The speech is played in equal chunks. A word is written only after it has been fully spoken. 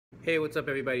Hey, what's up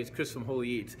everybody? It's Chris from Holy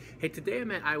Eats. Hey, today I'm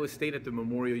at Iowa State at the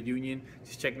Memorial Union,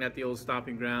 just checking out the old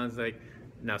stomping grounds.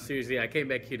 Now seriously, I came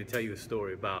back here to tell you a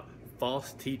story about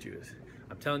false teachers.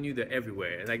 I'm telling you, they're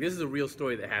everywhere. And this is a real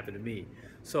story that happened to me.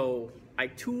 So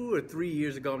 2 or 3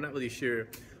 years ago, I'm not really sure,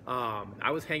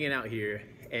 I was hanging out here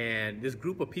and this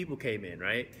group of people came in,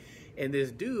 right? And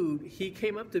this dude, he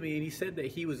came up to me and he said that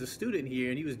he was a student here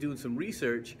and he was doing some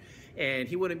research and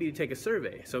he wanted me to take a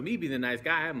survey. So me being the nice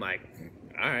guy, I'm like,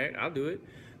 all right, I'll do it.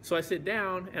 So I sit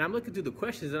down and I'm looking through the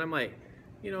questions and I'm like,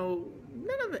 none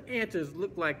of the answers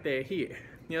look like they're here.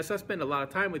 So I spend a lot of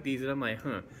time with these and I'm like,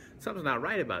 something's not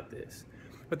right about this.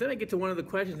 But then I get to one of the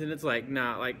questions and it's like,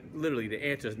 nah, literally the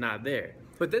answer's not there.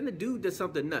 But then the dude does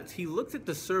something nuts. He looks at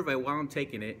the survey while I'm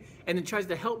taking it and then tries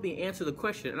to help me answer the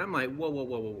question. And I'm like,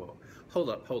 whoa. Hold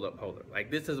up.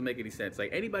 This doesn't make any sense.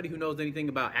 Anybody who knows anything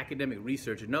about academic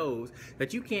research knows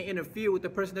that you can't interfere with the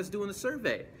person that's doing the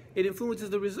survey. It influences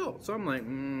the results. So I'm like,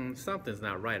 something's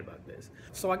not right about this.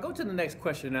 So I go to the next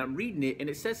question and I'm reading it and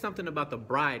it says something about the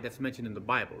bride that's mentioned in the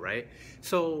Bible, right?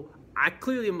 So I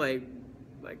clearly am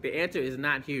like the answer is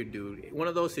not here, dude. One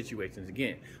of those situations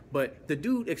again. But the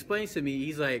dude explains to me,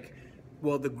 he's like,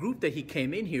 well, the group that he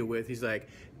came in here with, he's like,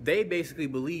 they basically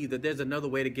believe that there's another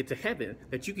way to get to heaven,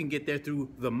 that you can get there through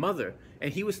the mother.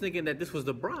 And he was thinking that this was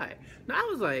the bride. Now I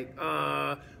was like,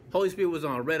 Holy Spirit was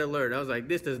on red alert. I was like,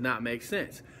 this does not make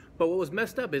sense. But what was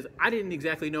messed up is I didn't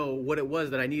exactly know what it was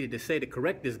that I needed to say to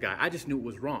correct this guy. I just knew it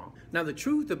was wrong. Now the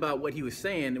truth about what he was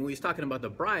saying and when he's talking about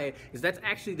the bride is that's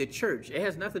actually the church. It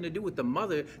has nothing to do with the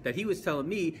mother that he was telling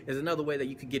me is another way that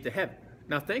you could get to heaven.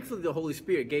 Now, thankfully, the Holy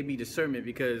Spirit gave me discernment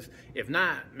because if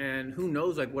not, man, who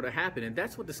knows what would have happened. And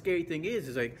that's what the scary thing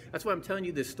is that's why I'm telling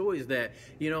you this story is that,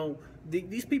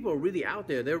 these people are really out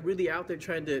there. They're really out there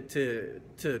trying to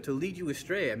lead you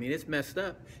astray. I mean, it's messed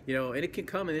up, and it can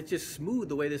come and it's just smooth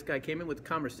the way this guy came in with the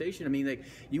conversation. I mean,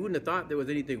 you wouldn't have thought there was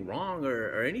anything wrong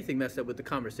or anything messed up with the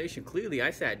conversation. Clearly, I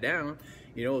sat down,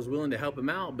 was willing to help him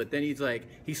out, but then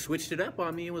he switched it up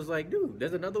on me and was like, dude,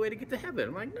 there's another way to get to heaven.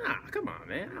 I'm like, nah, come on,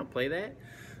 man, I don't play that.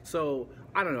 So,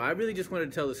 I don't know, I really just wanted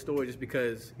to tell the story just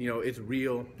because, it's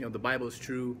real, the Bible is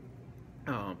true.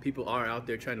 People are out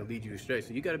there trying to lead you astray,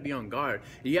 so you got to be on guard.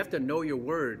 You have to know your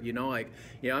word.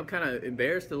 I'm kind of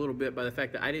embarrassed a little bit by the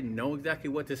fact that I didn't know exactly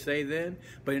what to say then,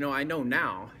 but I know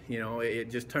now.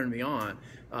 It just turned me on.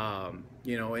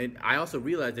 And I also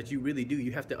realized that you really do.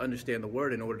 You have to understand the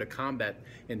word in order to combat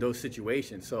in those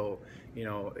situations. So,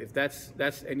 if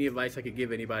that's any advice I could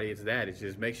give anybody, it's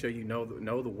just make sure you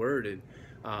know the word, and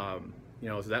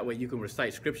so that way you can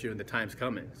recite scripture in the times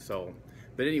coming. So,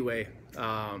 but anyway.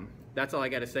 That's all I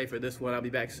got to say for this one. I'll be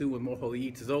back soon with more Holy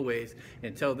Eats as always.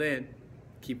 Until then,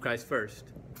 keep Christ first.